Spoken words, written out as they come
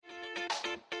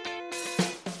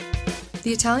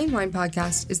The Italian Wine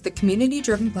Podcast is the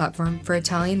community-driven platform for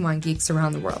Italian wine geeks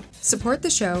around the world. Support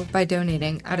the show by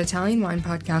donating at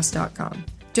ItalianWinepodcast.com.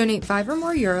 Donate €5 or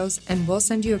more and we'll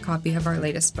send you a copy of our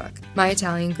latest book, My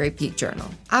Italian Grape Geek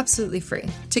Journal, absolutely free.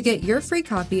 To get your free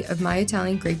copy of My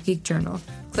Italian Grape Geek Journal,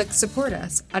 click Support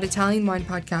Us at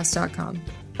ItalianWinepodcast.com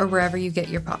or wherever you get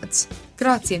your pods.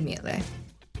 Grazie mille.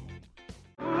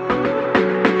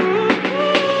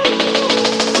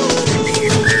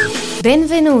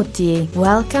 Benvenuti!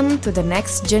 Welcome to The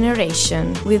Next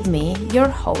Generation with me, your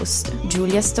host,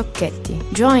 Giulia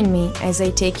Stocchetti. Join me as I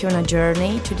take you on a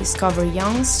journey to discover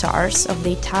young stars of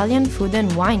the Italian food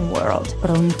and wine world.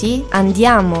 Pronti?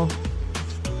 Andiamo!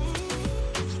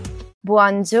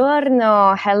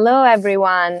 Buongiorno! Hello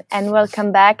everyone and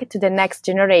welcome back to The Next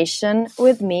Generation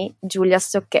with me, Giulia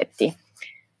Stocchetti.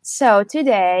 So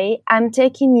today I'm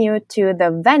taking you to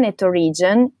the Veneto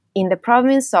region in the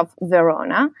province of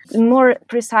Verona. More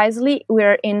precisely,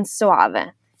 we're in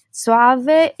Soave.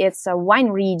 Soave is a wine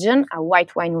region, a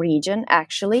white wine region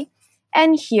actually,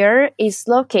 and here is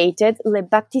located Le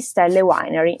Battistelle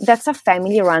Winery. That's a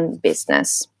family-run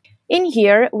business. In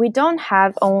here, we don't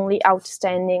have only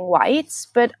outstanding whites,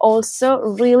 but also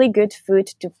really good food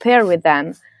to pair with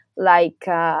them, like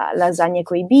lasagna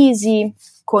coi bisi,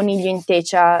 coniglio in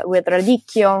techa with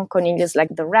radicchio, coniglio is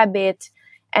like the rabbit,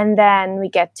 and then we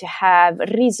get to have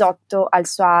risotto al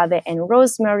soave and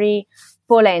rosemary,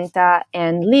 polenta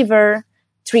and liver,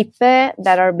 trippe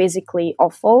that are basically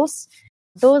offals.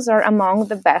 Those are among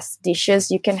the best dishes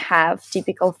you can have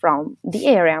typical from the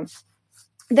area.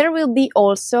 There will be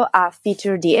also a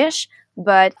feature dish,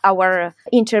 but our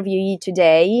interviewee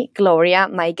today, Gloria,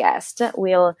 my guest,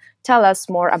 will tell us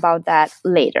more about that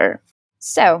later.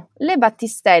 So, Le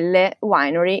Battistelle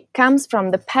Winery comes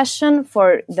from the passion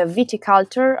for the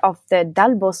viticulture of the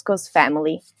Dal Bosco's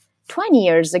family. 20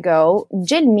 years ago,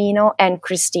 Gelmino and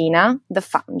Cristina, the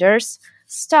founders,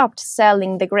 stopped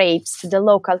selling the grapes to the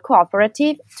local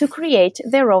cooperative to create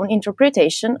their own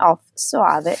interpretation of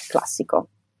Soave Classico.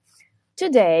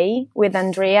 Today, with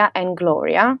Andrea and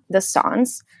Gloria, the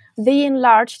sons, they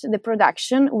enlarged the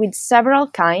production with several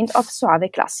kinds of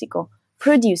Soave Classico,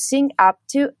 producing up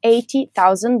to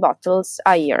 80,000 bottles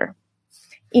a year.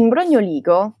 In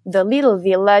Brognoligo, the little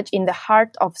village in the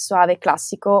heart of Soave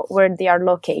Classico where they are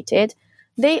located,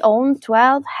 they own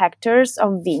 12 hectares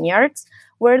of vineyards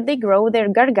where they grow their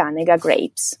Garganega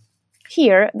grapes.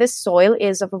 Here, the soil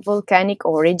is of a volcanic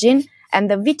origin and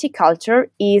the viticulture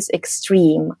is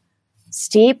extreme.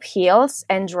 Steep hills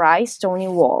and dry stony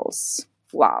walls.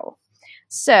 Wow.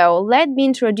 So let me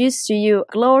introduce to you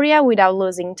Gloria without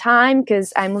losing time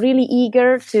because I'm really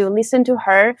eager to listen to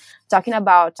her talking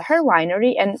about her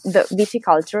winery and the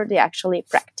viticulture they actually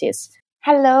practice.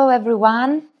 Hello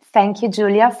everyone. Thank you,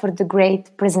 Giulia, for the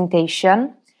great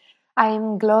presentation.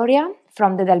 I'm Gloria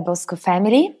from the Del Bosco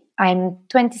family. I'm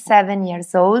 27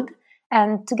 years old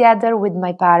and together with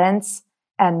my parents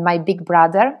and my big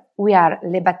brother, we are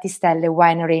Le Battistelle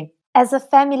Winery. As a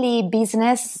family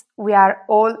business, we are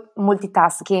all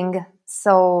multitasking,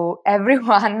 so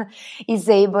everyone is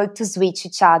able to switch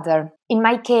each other. In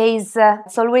my case,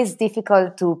 it's always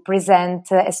difficult to present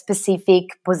a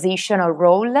specific position or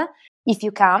role. If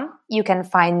you come, you can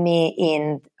find me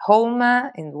in home,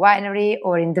 in the winery,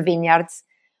 or in the vineyards.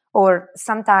 Or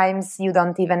sometimes you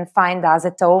don't even find us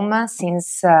at home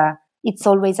since it's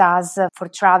always us for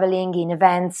traveling in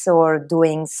events or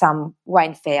doing some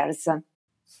wine fairs.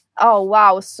 Oh,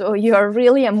 wow. So you're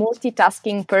really a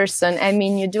multitasking person. I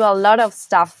mean, you do a lot of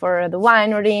stuff for the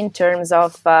winery in terms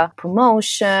of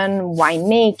promotion,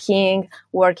 winemaking,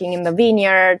 working in the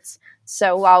vineyards.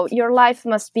 So, wow, your life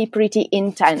must be pretty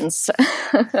intense.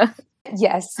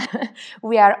 Yes,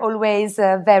 we are always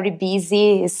very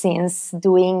busy since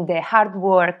doing the hard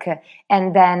work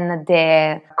and then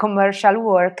the commercial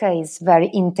work is very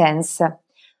intense.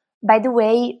 By the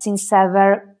way, since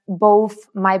ever, both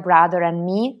my brother and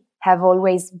me have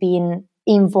always been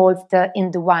involved in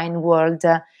the wine world.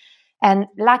 And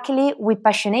luckily, we're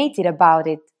passionate about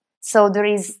it. So there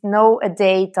is no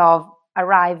date of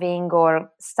arriving or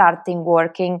starting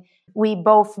working. We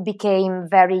both became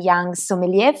very young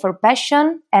sommelier for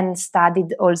passion and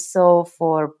studied also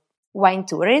for wine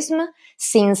tourism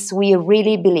since we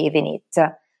really believe in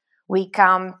it. We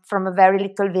come from a very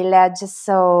little village,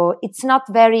 so it's not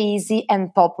very easy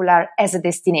and popular as a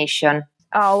destination.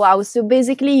 Oh, wow. So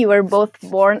basically, you were both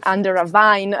born under a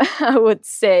vine, I would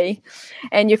say.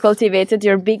 And you cultivated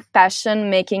your big passion,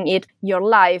 making it your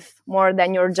life more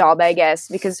than your job, I guess.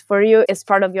 Because for you, it's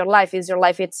part of your life, is your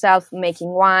life itself, making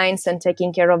wines and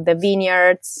taking care of the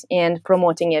vineyards and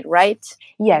promoting it, right?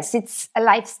 Yes, it's a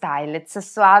lifestyle. It's a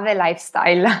Soave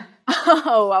lifestyle.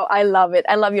 Oh, wow. I love it.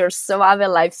 I love your Soave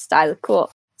lifestyle.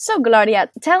 Cool. So, Gloria,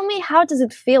 tell me, how does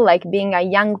it feel like being a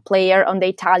young player on the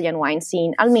Italian wine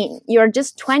scene? I mean, you're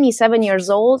just 27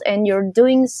 years old and you're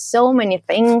doing so many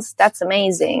things. That's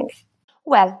amazing.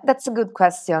 Well, that's a good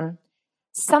question.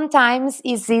 Sometimes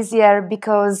it's easier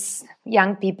because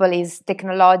young people is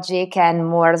technologic and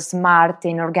more smart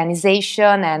in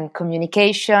organization and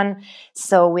communication.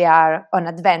 So we are on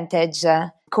advantage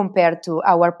compared to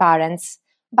our parents.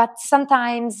 But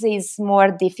sometimes it's more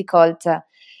difficult.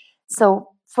 So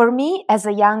for me, as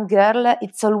a young girl,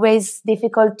 it's always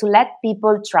difficult to let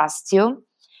people trust you.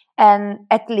 And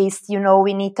at least,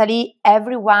 in Italy,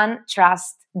 everyone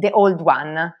trusts the old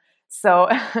one. So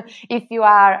if you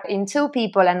are in two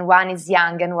people and one is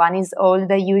young and one is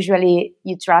old, usually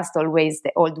you trust always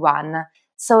the old one.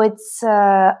 So it's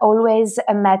always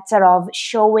a matter of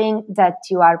showing that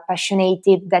you are passionate,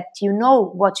 that you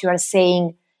know what you are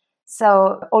saying.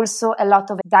 So also a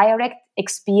lot of direct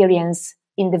experience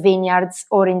in the vineyards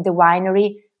or in the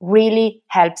winery really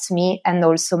helps me and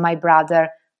also my brother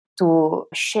to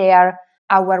share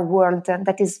our world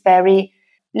that is very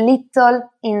little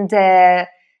in the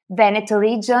Veneto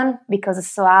region, because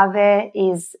Soave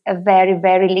is a very,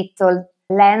 very little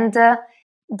land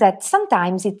that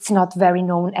sometimes it's not very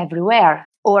known everywhere.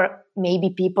 Or maybe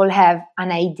people have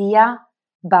an idea,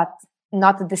 but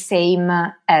not the same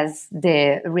as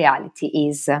the reality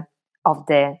is of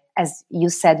the, as you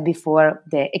said before,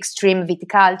 the extreme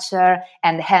viticulture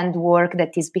and handwork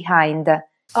that is behind.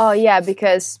 Oh, yeah,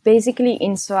 because basically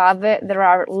in Soave, there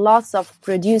are lots of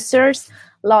producers,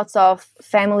 lots of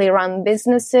family-run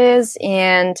businesses,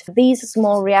 and these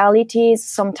small realities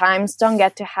sometimes don't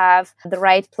get to have the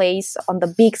right place on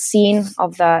the big scene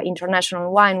of the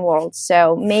international wine world.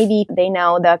 So maybe they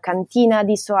know the Cantina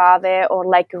di Soave or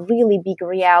like really big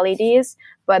realities,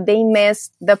 but they miss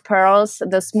the pearls,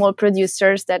 the small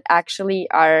producers that actually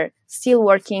are still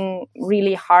working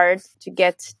really hard to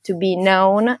get to be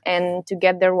known and to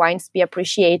get their wines be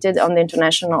appreciated on the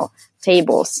international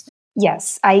tables.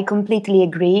 Yes, I completely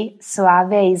agree.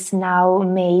 Soave is now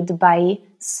made by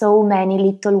so many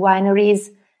little wineries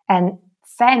and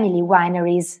family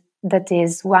wineries. That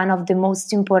is one of the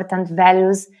most important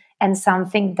values and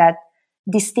something that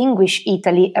distinguish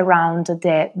Italy around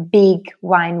the big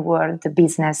wine world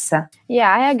business.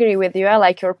 Yeah, I agree with you. I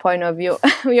like your point of view.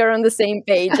 We are on the same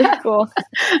page. Cool.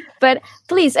 But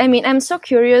please, I mean, I'm so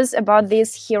curious about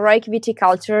this heroic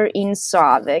viticulture in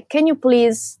Soave. Can you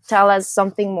please tell us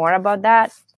something more about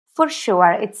that? For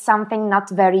sure, it's something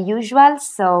not very usual.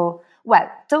 So, well,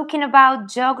 talking about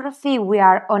geography, we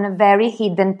are on a very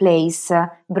hidden place,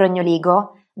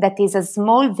 Brognoligo, that is a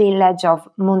small village of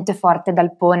Monteforte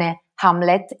d'Alpone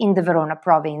hamlet in the Verona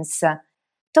province.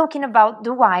 Talking about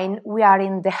the wine, we are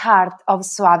in the heart of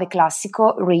Soave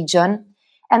Classico region,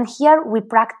 and here we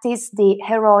practice the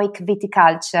heroic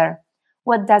viticulture.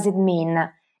 What does it mean?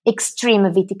 Extreme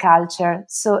viticulture.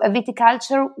 So a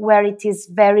viticulture where it is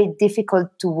very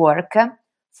difficult to work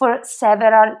for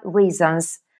several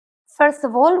reasons. First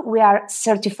of all, we are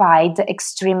certified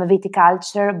extreme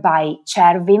viticulture by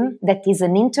Cervim, that is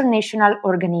an international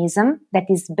organism that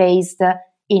is based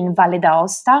in Valle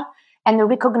d'Aosta and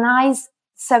recognize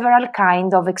several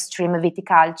kinds of extreme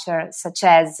viticulture, such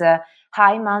as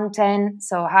high mountain,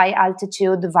 so high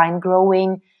altitude vine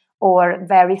growing, or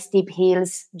very steep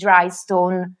hills, dry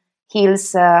stone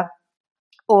hills,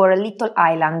 or little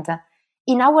island.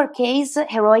 In our case,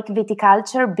 heroic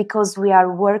viticulture, because we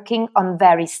are working on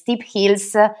very steep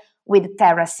hills with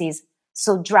terraces,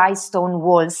 so dry stone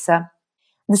walls.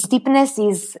 The steepness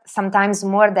is sometimes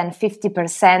more than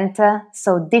 50%,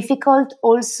 so difficult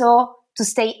also to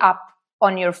stay up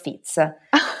on your feet.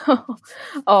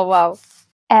 Oh, wow.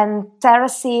 And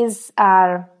terraces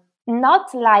are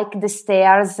not like the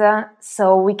stairs,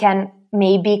 so we can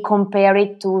maybe compare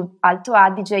it to Alto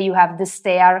Adige. You have the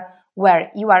stair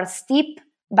where you are steep,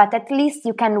 but at least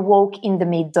you can walk in the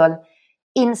middle.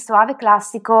 In Soave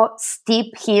Classico,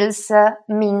 steep hills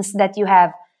means that you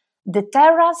have the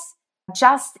terrace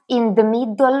just in the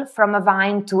middle from a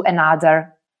vine to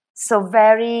another. So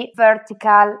very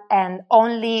vertical and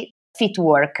only feet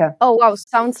work. Oh, wow.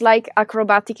 Sounds like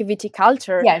acrobatic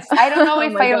viticulture. Yes, I don't know Oh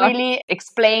if my I God. really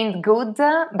explained good,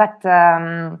 but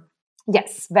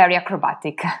yes, very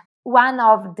acrobatic. One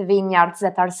of the vineyards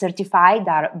that are certified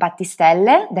are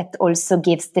Battistelle, that also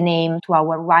gives the name to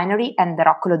our winery, and the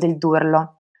Roccolo del Durlo.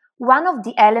 One of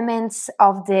the elements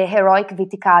of the heroic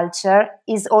viticulture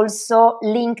is also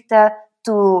linked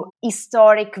to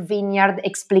historic vineyard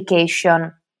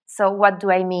explication. So what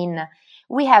do I mean?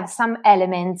 We have some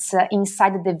elements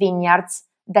inside the vineyards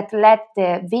that let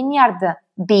the vineyard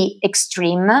be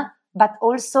extreme, but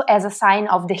also as a sign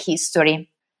of the history.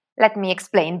 Let me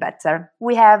explain better.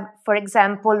 We have, for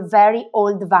example, very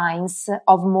old vines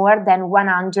of more than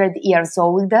 100 years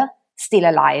old still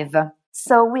alive.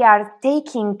 So we are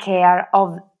taking care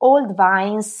of old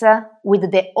vines with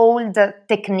the old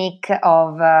technique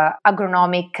of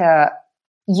agronomic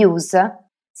use.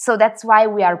 So that's why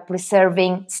we are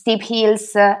preserving steep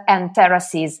hills and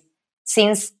terraces,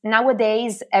 since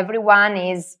nowadays everyone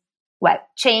is,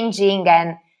 changing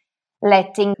and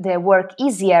letting the work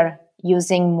easier,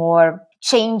 using more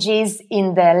changes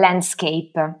in the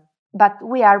landscape. But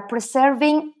we are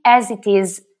preserving as it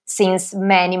is since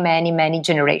many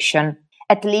generations.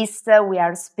 At least we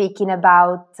are speaking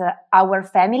about our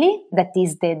family, that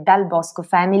is the Dal Bosco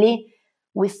family.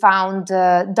 We found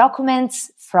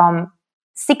documents from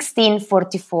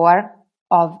 1644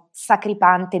 of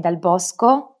Sacripante dal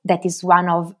Bosco, that is one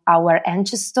of our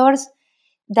ancestors,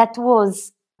 that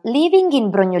was living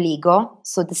in Brognoligo,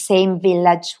 so the same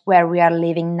village where we are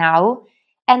living now,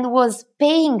 and was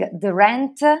paying the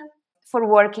rent for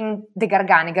working the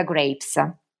Garganega grapes.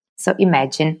 So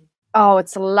imagine. Oh,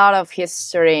 it's a lot of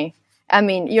history. I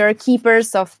mean, you're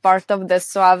keepers of part of the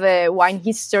Soave wine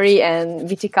history and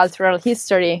viticultural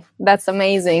history. That's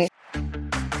amazing.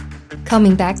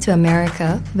 Coming back to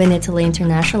America, Vinitaly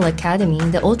International Academy,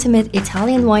 the ultimate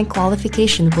Italian wine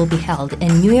qualification, will be held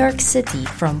in New York City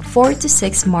from 4 to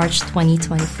 6 March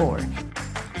 2024.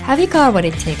 Have you got what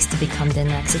it takes to become the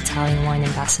next Italian wine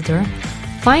ambassador?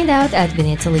 Find out at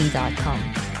vinitaly.com.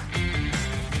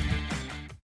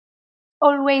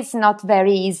 Always not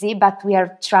very easy, but we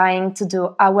are trying to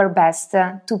do our best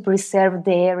to preserve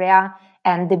the area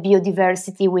and the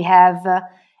biodiversity we have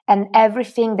and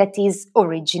everything that is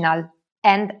original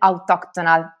and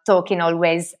autochthonal, talking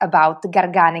always about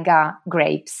Garganega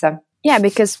grapes. Yeah,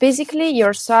 because basically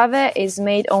your Soave is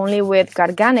made only with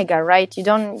Garganega, right? You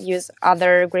don't use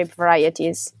other grape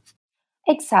varieties.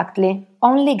 Exactly,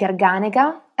 only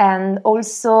Garganega, and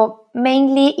also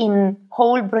mainly in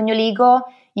whole Brognoligo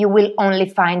you will only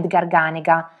find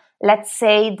Garganega. Let's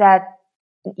say that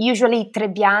usually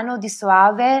Trebbiano di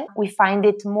Soave, we find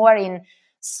it more in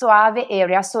Soave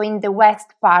area, so in the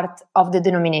west part of the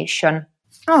denomination.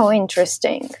 Oh,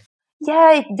 interesting.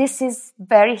 Yeah, this is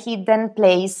very hidden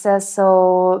place,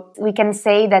 so we can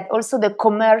say that also the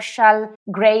commercial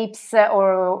grapes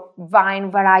or vine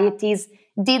varieties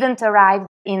didn't arrive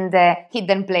in the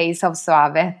hidden place of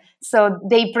Soave. So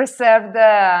they preserved,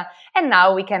 and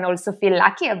now we can also feel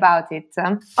lucky about it.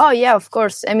 Oh, yeah, of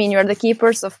course. I mean, you're the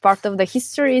keepers of part of the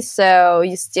history, so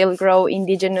you still grow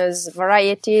indigenous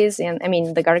varieties, and I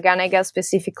mean, the Garganega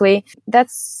specifically.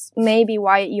 That's maybe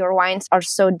why your wines are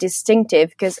so distinctive,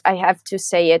 because I have to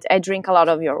say it, I drink a lot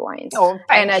of your wines. Oh,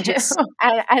 thank you.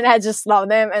 I just love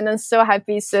them, and I'm so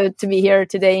happy to be here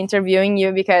today interviewing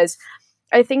you, because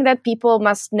I think that people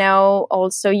must know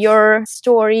also your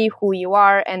story, who you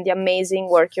are, and the amazing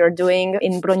work you're doing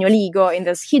in Brognoligo, in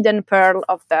this hidden pearl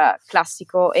of the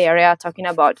Classico area, talking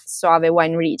about Soave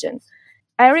wine region.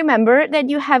 I remember that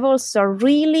you have also a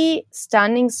really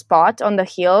stunning spot on the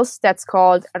hills that's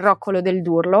called Roccolo del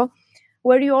Durlo,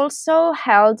 where you also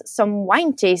held some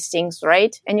wine tastings,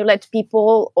 right? And you let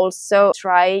people also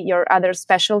try your other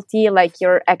specialty, like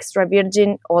your extra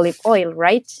virgin olive oil,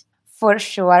 right? For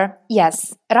sure,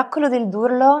 yes. Roccolo del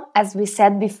Durlo, as we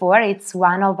said before, it's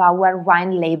one of our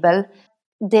wine label.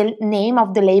 The name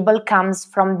of the label comes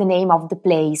from the name of the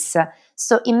place.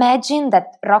 So imagine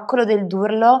that Roccolo del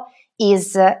Durlo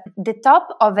is the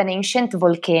top of an ancient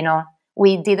volcano.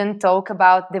 We didn't talk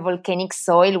about the volcanic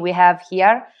soil we have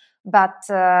here, but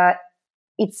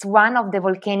it's one of the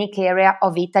volcanic area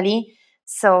of Italy.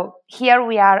 So here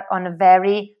we are on a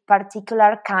very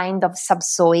particular kind of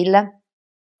subsoil.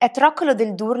 At Roccolo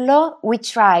del Durlo, we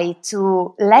try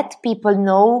to let people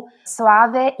know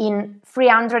Soave in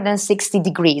 360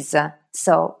 degrees.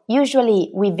 So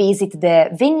usually we visit the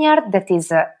vineyard, that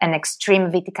is an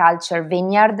extreme viticulture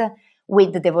vineyard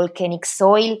with the volcanic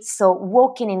soil. So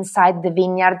walking inside the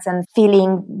vineyards and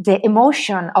feeling the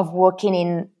emotion of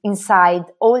walking inside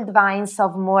old vines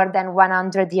of more than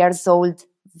 100 years old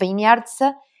vineyards.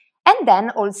 And then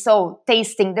also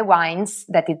tasting the wines,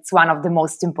 that it's one of the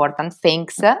most important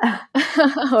things.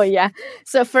 Oh, yeah.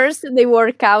 So first they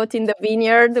work out in the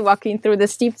vineyard, walking through the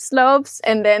steep slopes,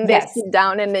 and then they Yes. sit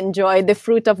down and enjoy the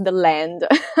fruit of the land.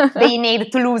 They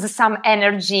need to lose some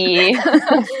energy.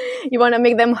 You want to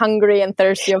make them hungry and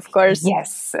thirsty, of course.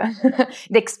 Yes.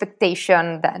 The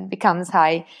expectation then becomes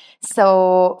high.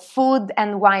 So food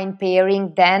and wine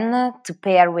pairing then to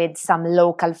pair with some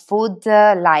local food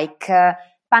like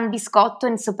pan biscotto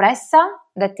and soppressa.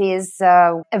 That is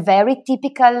a very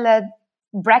typical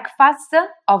breakfast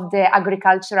of the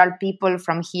agricultural people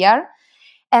from here.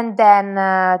 And then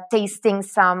tasting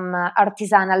some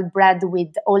artisanal bread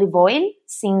with olive oil,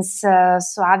 since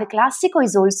Soave Classico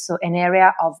is also an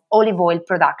area of olive oil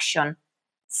production.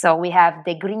 So we have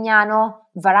the Grignano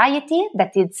variety,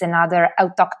 that is another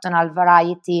autochthonal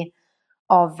variety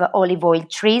of olive oil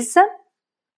trees.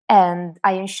 And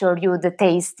I assure you the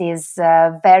taste is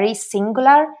very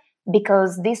singular,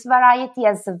 because this variety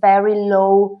has a very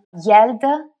low yield.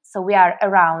 So we are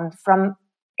around from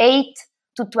 8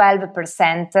 to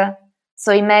 12%.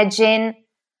 So imagine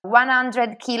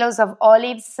 100 kilos of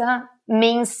olives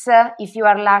means, if you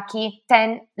are lucky,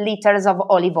 10 liters of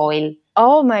olive oil.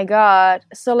 Oh my God.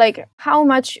 So like how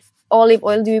much olive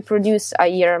oil do you produce a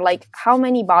year? Like how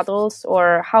many bottles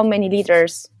or how many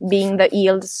liters, being the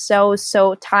yield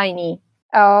so tiny?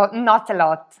 Not a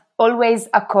lot. Always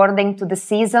according to the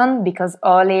season, because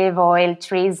olive oil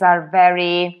trees are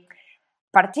very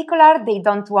particular. They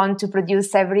don't want to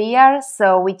produce every year.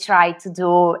 So we try to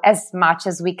do as much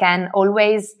as we can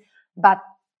always. But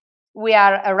we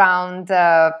are around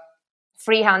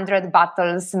 300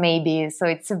 bottles maybe. So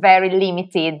it's very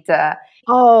limited.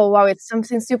 Oh, wow. It's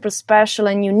something super special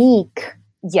and unique.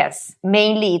 Yes,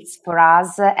 mainly it's for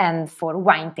us and for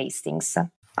wine tastings.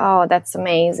 Oh, that's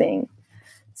amazing.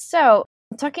 So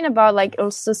talking about like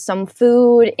also some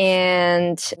food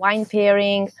and wine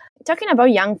pairing, talking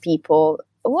about young people,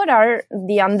 what are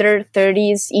the under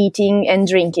 30s eating and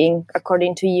drinking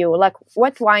according to you? Like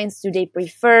what wines do they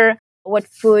prefer? What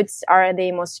foods are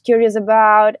they most curious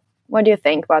about? What do you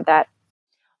think about that?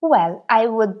 Well, I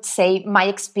would say my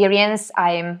experience,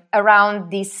 I'm around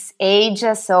this age,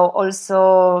 so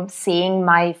also seeing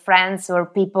my friends or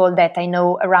people that I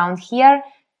know around here,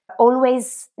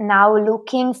 always now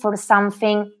looking for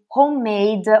something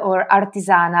homemade or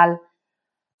artisanal.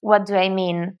 What do I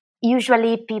mean?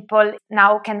 Usually people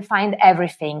now can find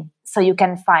everything. So you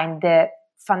can find the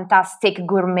fantastic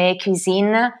gourmet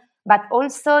cuisine, but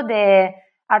also the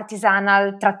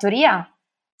artisanal trattoria.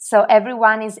 So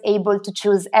everyone is able to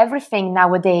choose everything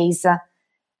nowadays.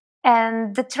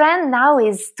 And the trend now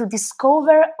is to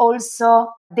discover also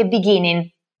the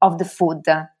beginning of the food.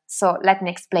 So let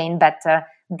me explain better.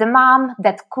 The mom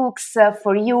that cooks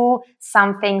for you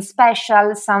something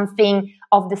special, something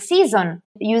of the season,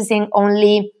 using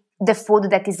only the food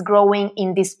that is growing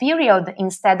in this period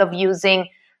instead of using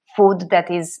food that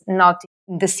is not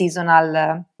the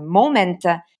seasonal moment.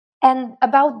 And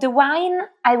about the wine,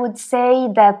 I would say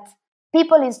that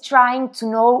people is trying to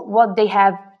know what they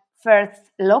have first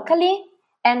locally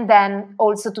and then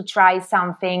also to try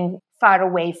something far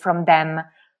away from them.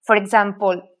 For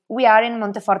example, we are in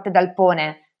Monteforte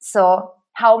d'Alpone. So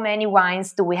how many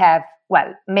wines do we have?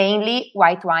 Well, mainly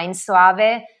white wine,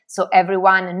 Soave. So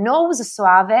everyone knows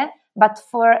Soave. But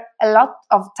for a lot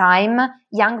of time,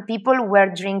 young people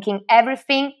were drinking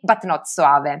everything but not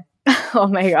Soave. Oh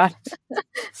my God.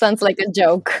 Sounds like a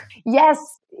joke. Yes,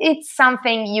 it's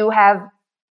something you have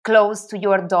close to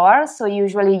your door. So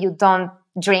usually you don't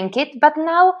drink it. But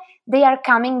now they are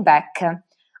coming back.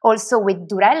 Also with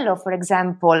Durello, for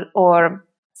example, or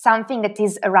something that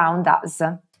is around us.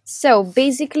 So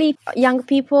basically, young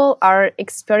people are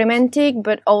experimenting,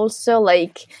 but also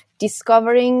like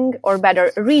discovering, or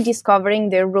better, rediscovering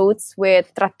their roots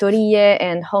with trattorie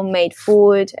and homemade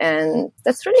food. And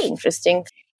that's really interesting.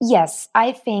 Yes,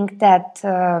 I think that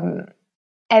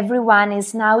everyone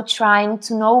is now trying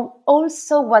to know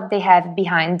also what they have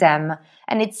behind them.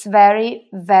 And it's very,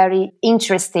 very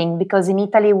interesting because in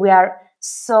Italy we are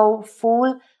so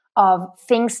full of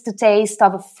things to taste,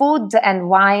 of food and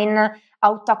wine,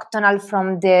 autochthonal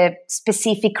from the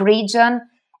specific region.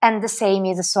 And the same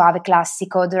is Soave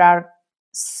Classico. There are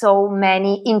so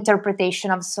many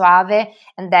interpretations of Soave.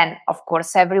 And then, of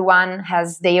course, everyone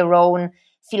has their own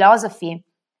philosophy.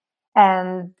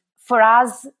 And for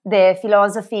us, the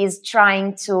philosophy is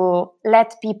trying to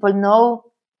let people know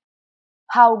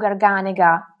how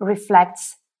Garganega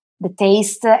reflects the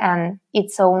taste and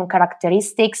its own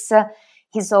characteristics,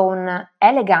 his own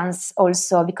elegance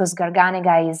also, because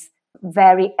Garganega is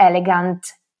very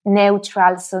elegant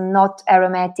neutral, so not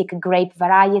aromatic grape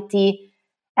variety,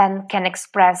 and can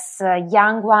express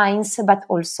young wines, but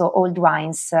also old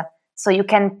wines. So you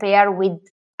can pair with,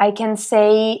 I can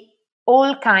say,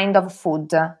 all kind of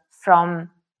food, from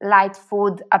light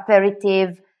food,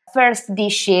 aperitif, first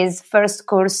dishes, first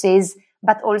courses,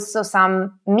 but also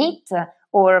some meat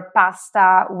or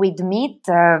pasta with meat,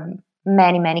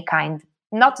 many kind.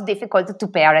 Not difficult to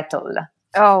pair at all.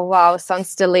 Oh, wow.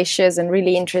 Sounds delicious and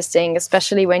really interesting,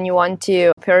 especially when you want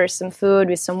to pair some food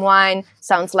with some wine.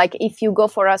 Sounds like if you go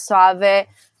for a Soave,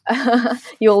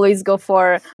 you always go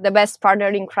for the best partner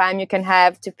in crime you can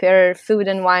have to pair food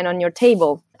and wine on your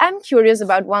table. I'm curious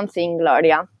about one thing,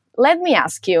 Gloria. Let me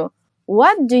ask you,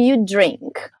 what do you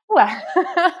drink?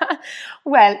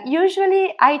 Well,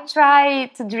 usually I try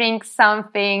to drink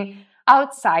something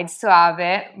outside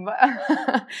Soave.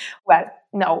 Well,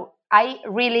 no, I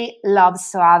really love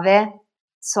Soave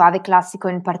Classico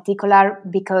in particular,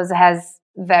 because it has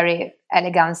very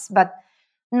elegance, but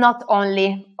not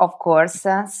only, of course.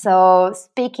 So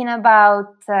speaking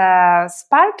about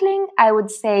sparkling, I would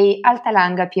say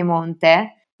Altalanga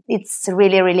Piemonte. It's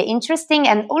really interesting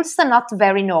and also not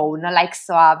very known like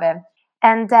Soave.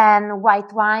 And then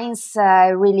white wines, I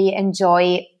really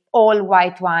enjoy all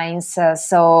white wines.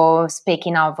 So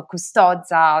speaking of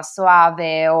Custoza,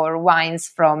 Soave, or wines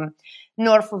from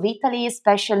north of Italy,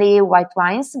 especially white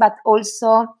wines, but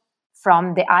also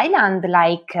from the island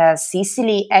like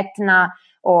Sicily, Etna,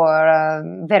 or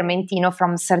Vermentino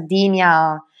from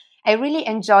Sardinia. I really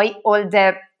enjoy all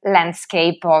the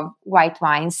landscape of white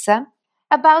wines.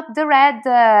 About the red,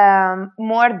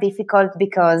 more difficult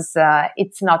because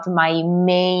it's not my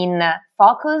main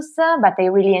focus, but I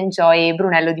really enjoy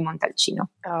Brunello di Montalcino.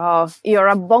 Oh, you're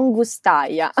a bon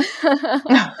gustaia.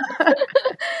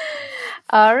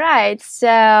 All right.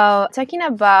 So talking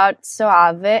about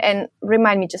Soave, and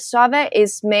remind me, just Soave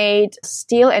is made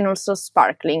still and also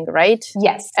sparkling, right?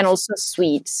 Yes. And also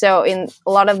sweet. So in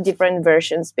a lot of different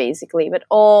versions, basically, but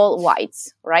all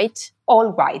whites, right?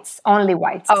 All whites, only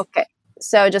whites. Okay.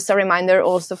 So just a reminder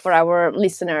also for our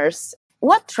listeners,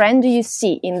 what trend do you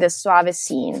see in the Soave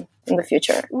scene in the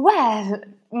future? Well,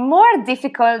 more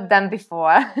difficult than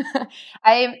before.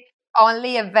 I'm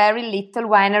only a very little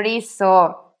winery,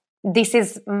 so this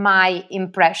is my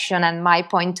impression and my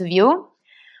point of view.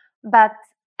 But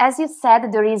as you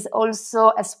said, there is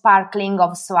also a sparkling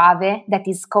of Soave that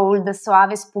is called the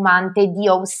Soave Spumante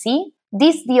DOC.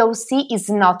 This DOC is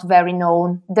not very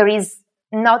known. There is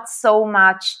not so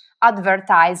much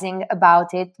advertising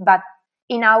about it, but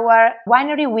in our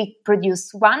winery we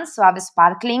produce one Soave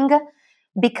sparkling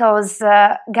because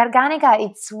Garganega,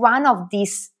 it's one of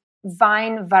these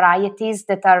vine varieties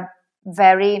that are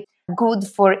very good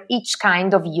for each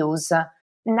kind of use.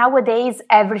 Nowadays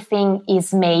everything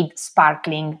is made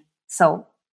sparkling, so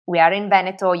we are in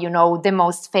Veneto, you know, the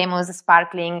most famous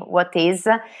sparkling what is,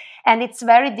 and it's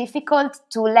very difficult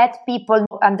to let people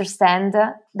understand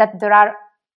that there are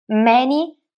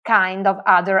many kind of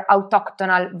other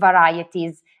autochthonal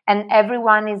varieties, and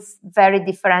everyone is very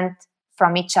different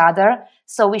from each other,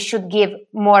 so we should give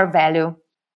more value.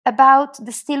 About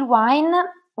the still wine,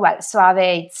 well, Soave,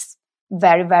 it's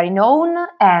very known,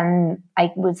 and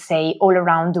I would say all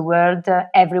around the world,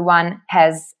 everyone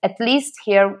has at least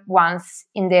heard once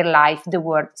in their life the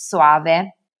word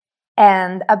Soave.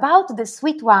 And about the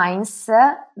sweet wines,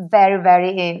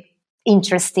 very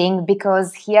interesting,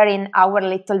 because here in our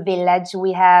little village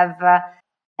we have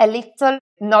a little,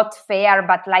 not fair,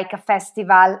 but like a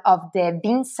festival of the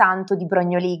Vin Santo di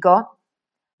Brognoligo.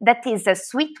 That is a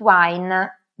sweet wine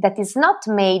that is not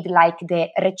made like the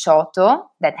Recioto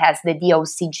that has the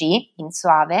DOCG in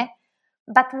Soave,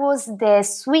 but was the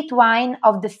sweet wine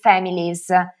of the families,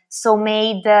 so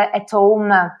made at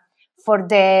home for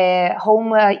the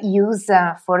home use,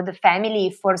 for the family,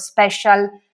 for special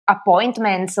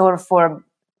appointments, or for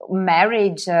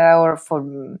marriage, or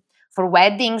for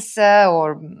weddings,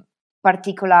 or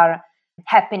particular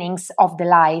happenings of the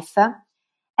life.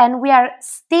 And we are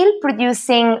still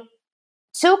producing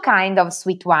two kinds of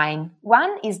sweet wine.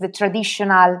 One is the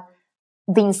traditional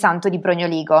Vin Santo di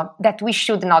Brognoligo, that we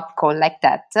should not call like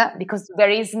that, because there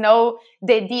is no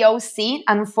the DOC,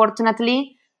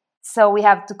 unfortunately, so we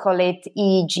have to call it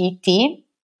EGT,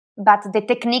 but the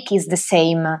technique is the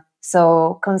same.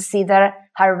 So consider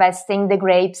harvesting the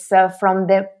grapes from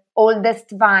the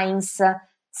oldest vines,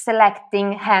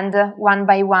 selecting hand one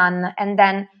by one, and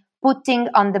then putting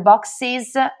on the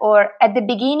boxes, or at the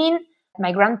beginning,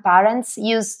 my grandparents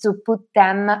used to put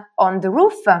them on the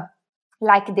roof,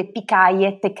 like the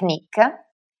picaille technique.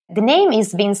 The name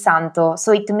is Vin Santo,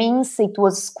 so it means it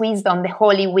was squeezed on the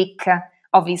Holy Week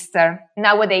of Easter.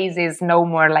 Nowadays is no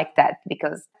more like that,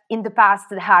 because in the past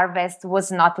the harvest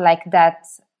was not like that,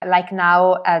 like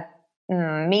now at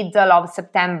middle of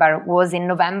September was in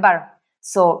November.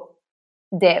 So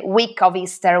the week of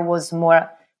Easter was more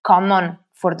common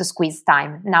for the squeeze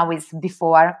time. Now it's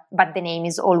before, but the name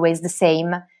is always the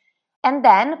same. And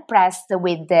then pressed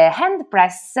with the hand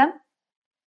press,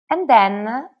 and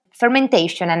then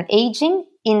fermentation and aging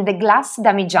in the glass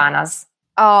damigianas.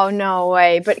 Oh, no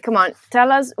way. But come on,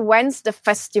 tell us, when's the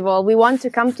festival? We want to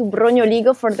come to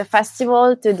Brognoligo for the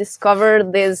festival to discover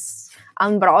this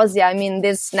ambrosia,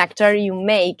 this nectar you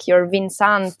make, your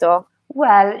Vinsanto.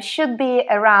 Well, should be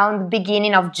around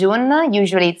beginning of June.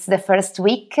 Usually it's the first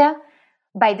week.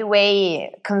 By the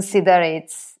way, consider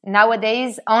it's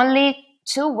nowadays only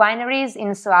 2 wineries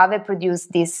in Soave produce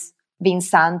this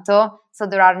Vinsanto. So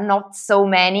there are not so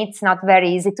many. It's not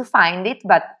very easy to find it,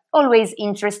 but always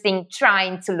interesting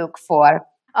trying to look for.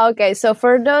 Okay, so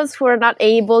for those who are not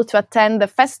able to attend the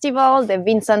festival, the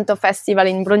Vinsanto Festival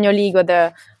in Brognoligo,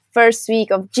 the first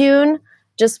week of June,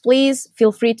 just please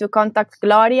feel free to contact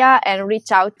Gloria and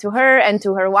reach out to her and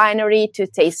to her winery to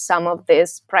taste some of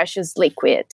this precious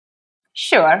liquid.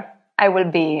 Sure, I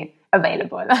will be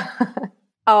available.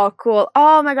 Oh, cool.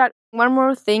 Oh my God. One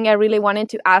more thing I really wanted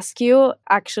to ask you.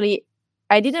 Actually,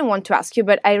 I didn't want to ask you,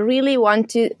 but I really want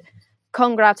to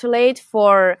congratulate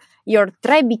for your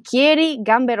Tre Bicchieri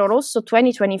Gambero Rosso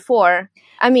 2024.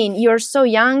 You're so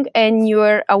young and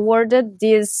you're awarded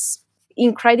this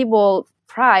incredible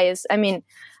prize.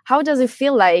 How does it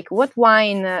feel like? What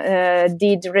wine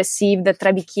did receive the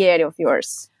Tre Bicchieri of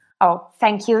yours? Oh,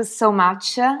 thank you so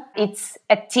much. It's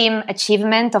a team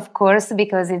achievement, of course,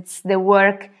 because it's the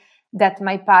work that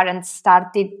my parents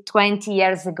started 20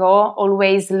 years ago,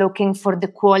 always looking for the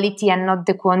quality and not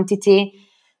the quantity.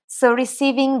 So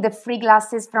receiving the free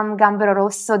glasses from Gambero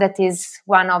Rosso, that is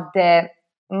one of the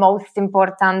most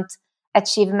important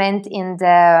achievement in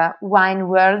the wine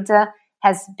world,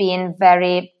 has been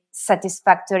very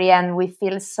satisfactory, and we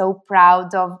feel so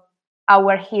proud of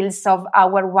our hills, of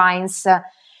our wines,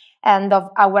 and of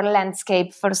our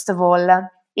landscape, first of all.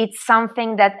 It's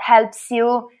something that helps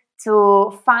you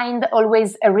to find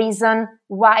always a reason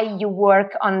why you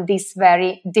work on these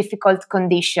very difficult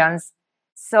conditions.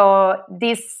 So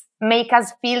this make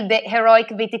us feel the heroic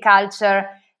viticulture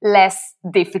less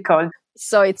difficult.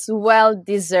 So it's well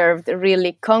deserved,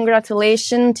 really.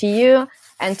 Congratulations to you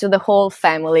and to the whole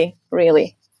family,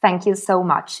 really. Thank you so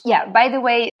much. Yeah, by the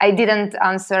way, I didn't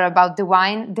answer about the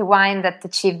wine. The wine that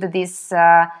achieved this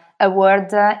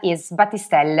award is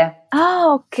Battistelle.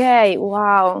 Oh, okay.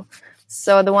 Wow.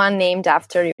 So the one named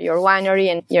after your winery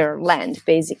and your land,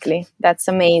 basically. That's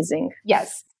amazing.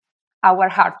 Yes, our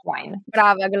heart wine.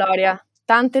 Brava, Gloria.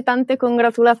 Tante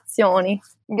congratulazioni.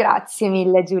 Grazie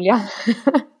mille, Giulia.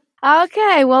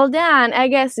 Okay, well done. I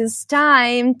guess it's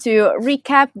time to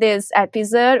recap this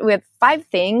episode with 5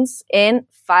 things in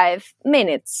 5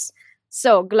 minutes.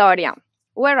 So, Gloria,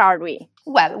 where are we?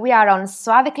 Well, we are on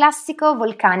Soave Classico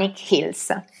Volcanic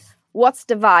Hills. What's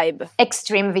the vibe?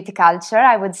 Extreme viticulture,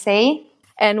 I would say.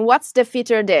 And what's the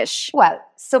feature dish? Well,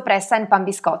 soppressa and pan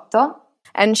biscotto.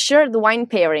 And shared wine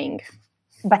pairing?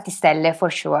 Battistelle, for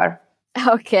sure.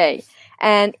 Okay.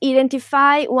 And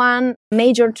identify one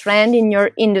major trend in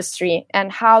your industry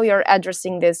and how you're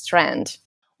addressing this trend.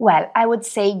 Well, I would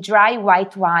say dry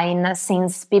white wine,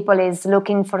 since people is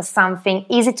looking for something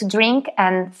easy to drink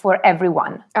and for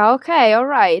everyone. Okay, all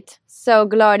right. So,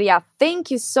 Gloria, thank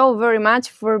you so very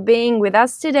much for being with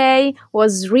us today. It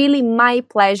was really my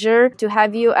pleasure to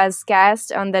have you as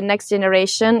guest on the Next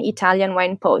Generation Italian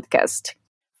Wine Podcast.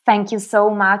 Thank you so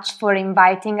much for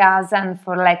inviting us and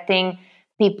for letting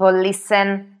people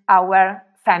listen our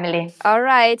family. All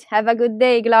right. Have a good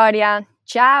day, Gloria.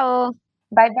 Ciao.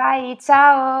 Bye-bye.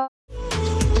 Ciao.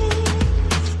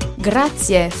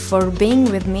 Grazie for being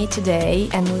with me today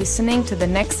and listening to the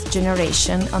Next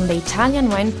Generation on the Italian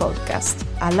Wine Podcast.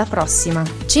 Alla prossima.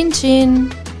 Cin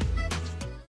cin!